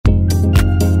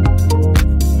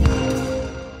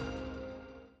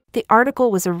The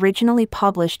article was originally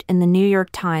published in the New York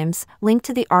Times. Link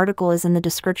to the article is in the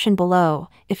description below.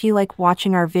 If you like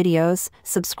watching our videos,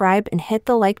 subscribe and hit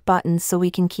the like button so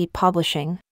we can keep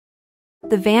publishing.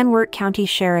 The Wert County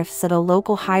Sheriff said a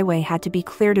local highway had to be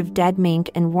cleared of dead mink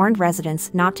and warned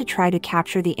residents not to try to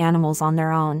capture the animals on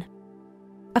their own.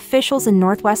 Officials in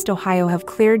Northwest Ohio have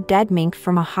cleared dead mink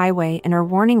from a highway and are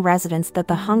warning residents that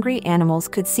the hungry animals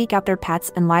could seek out their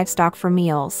pets and livestock for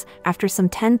meals, after some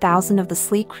 10,000 of the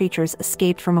sleek creatures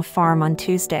escaped from a farm on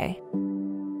Tuesday.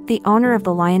 The owner of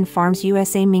the Lion Farms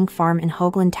USA mink farm in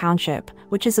Hoagland Township,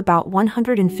 which is about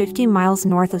 150 miles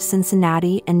north of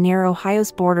Cincinnati and near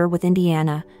Ohio's border with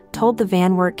Indiana, told the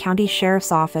Wert County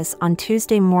Sheriff's Office on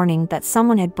Tuesday morning that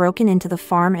someone had broken into the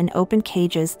farm and opened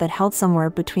cages that held somewhere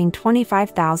between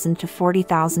 25,000 to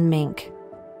 40,000 mink.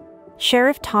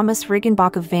 Sheriff Thomas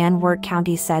Riggenbach of Wert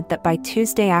County said that by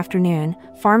Tuesday afternoon,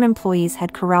 farm employees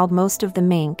had corralled most of the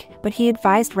mink, but he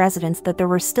advised residents that there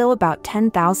were still about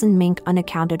 10,000 mink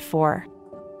unaccounted for.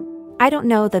 "I don't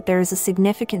know that there is a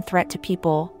significant threat to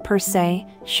people, per se,"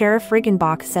 Sheriff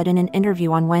Riggenbach said in an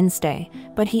interview on Wednesday,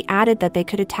 but he added that they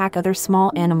could attack other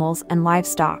small animals and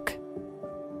livestock.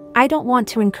 "I don't want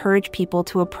to encourage people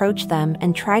to approach them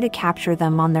and try to capture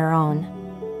them on their own."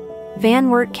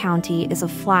 Wert County is a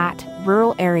flat,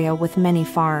 rural area with many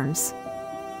farms.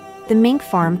 The mink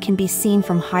farm can be seen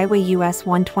from Highway US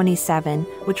 127,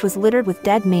 which was littered with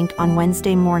dead mink on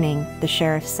Wednesday morning, the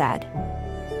sheriff said.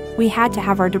 "We had to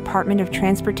have our Department of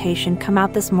Transportation come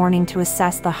out this morning to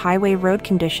assess the highway road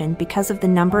condition because of the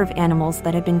number of animals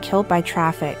that had been killed by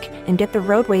traffic, and get the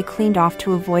roadway cleaned off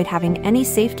to avoid having any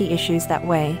safety issues that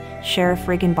way," Sheriff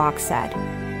Riggenbach said.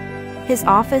 His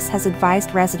office has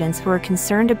advised residents who are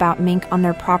concerned about mink on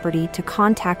their property to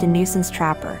contact a nuisance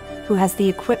trapper, who has the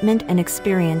equipment and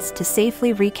experience to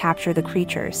safely recapture the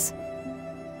creatures.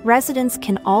 Residents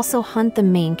can also hunt the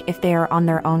mink if they are on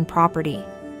their own property.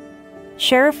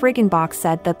 Sheriff Riggenbach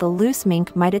said that the loose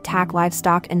mink might attack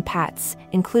livestock and pets,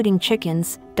 including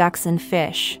chickens, ducks and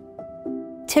fish.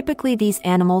 Typically these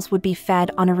animals would be fed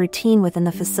on a routine within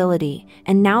the facility,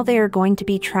 and now they are going to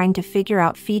be trying to figure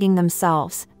out feeding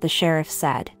themselves, the sheriff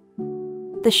said.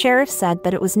 The sheriff said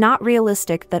that it was not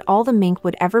realistic that all the mink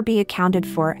would ever be accounted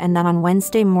for, and that on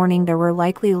Wednesday morning there were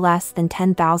likely less than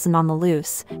 10,000 on the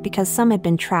loose, because some had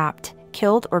been trapped,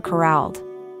 killed or corralled.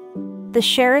 The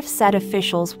sheriff said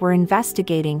officials were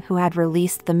investigating who had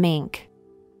released the mink.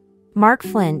 Mark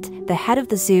Flint, the head of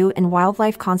the Zoo and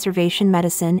Wildlife Conservation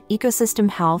Medicine, Ecosystem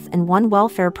Health and One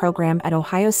Welfare program at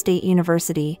Ohio State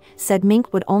University, said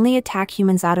mink would only attack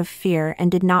humans out of fear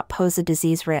and did not pose a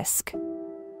disease risk.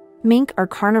 Mink are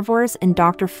carnivores, and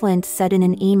Dr. Flint said in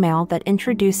an email that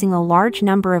introducing a large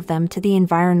number of them to the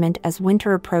environment as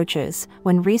winter approaches,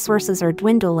 when resources are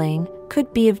dwindling,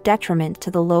 could be of detriment to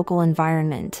the local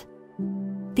environment.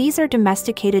 "These are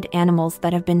domesticated animals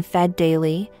that have been fed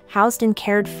daily, housed and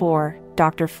cared for,"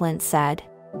 Dr. Flint said.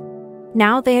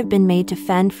 "Now they have been made to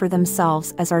fend for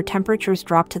themselves as our temperatures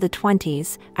drop to the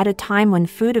 20s, at a time when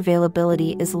food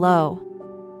availability is low.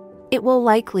 It will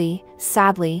likely,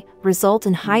 sadly, result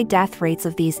in high death rates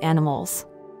of these animals."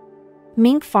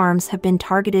 Mink farms have been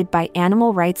targeted by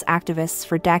animal rights activists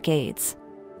for decades.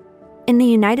 In the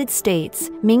United States,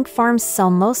 mink farms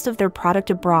sell most of their product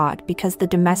abroad because the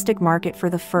domestic market for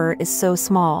the fur is so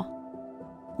small.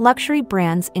 Luxury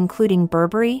brands including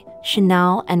Burberry,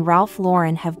 Chanel, and Ralph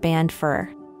Lauren have banned fur.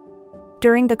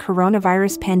 During the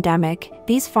coronavirus pandemic,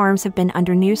 these farms have been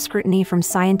under new scrutiny from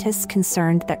scientists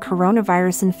concerned that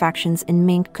coronavirus infections in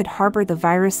mink could harbor the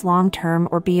virus long-term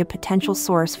or be a potential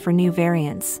source for new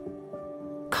variants.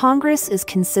 Congress is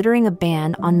considering a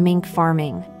ban on mink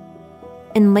farming.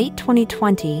 In late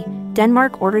 2020,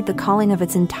 Denmark ordered the culling of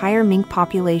its entire mink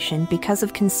population because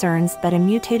of concerns that a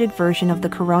mutated version of the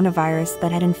coronavirus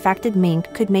that had infected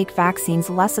mink could make vaccines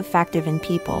less effective in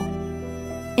people.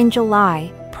 In July,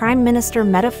 Prime Minister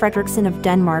Mette Frederiksen of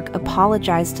Denmark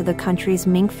apologized to the country's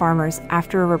mink farmers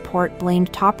after a report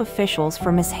blamed top officials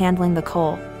for mishandling the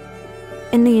cull.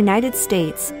 In the United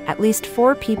States, at least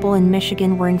 4 people in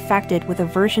Michigan were infected with a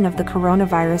version of the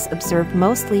coronavirus observed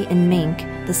mostly in mink,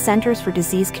 the Centers for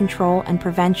Disease Control and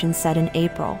Prevention said in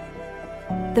April.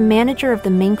 The manager of the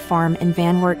mink farm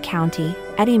in Wert County,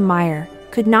 Eddie Meyer,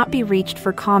 could not be reached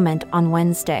for comment on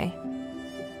Wednesday.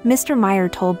 Mr. Meyer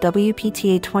told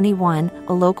WPTA 21,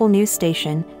 a local news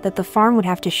station, that the farm would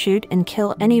have to shoot and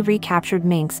kill any recaptured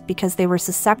minks because they were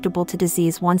susceptible to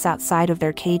disease once outside of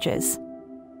their cages.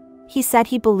 He said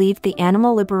he believed the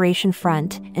Animal Liberation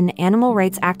Front, an animal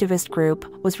rights activist group,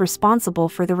 was responsible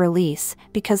for the release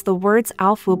because the words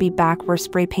 "Alf will be back" were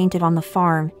spray painted on the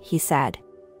farm, he said.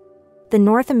 The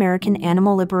North American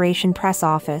Animal Liberation Press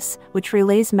Office, which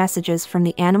relays messages from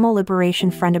the Animal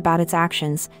Liberation Front about its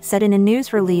actions, said in a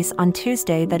news release on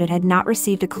Tuesday that it had not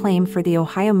received a claim for the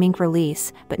Ohio mink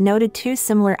release, but noted two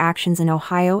similar actions in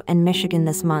Ohio and Michigan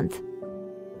this month.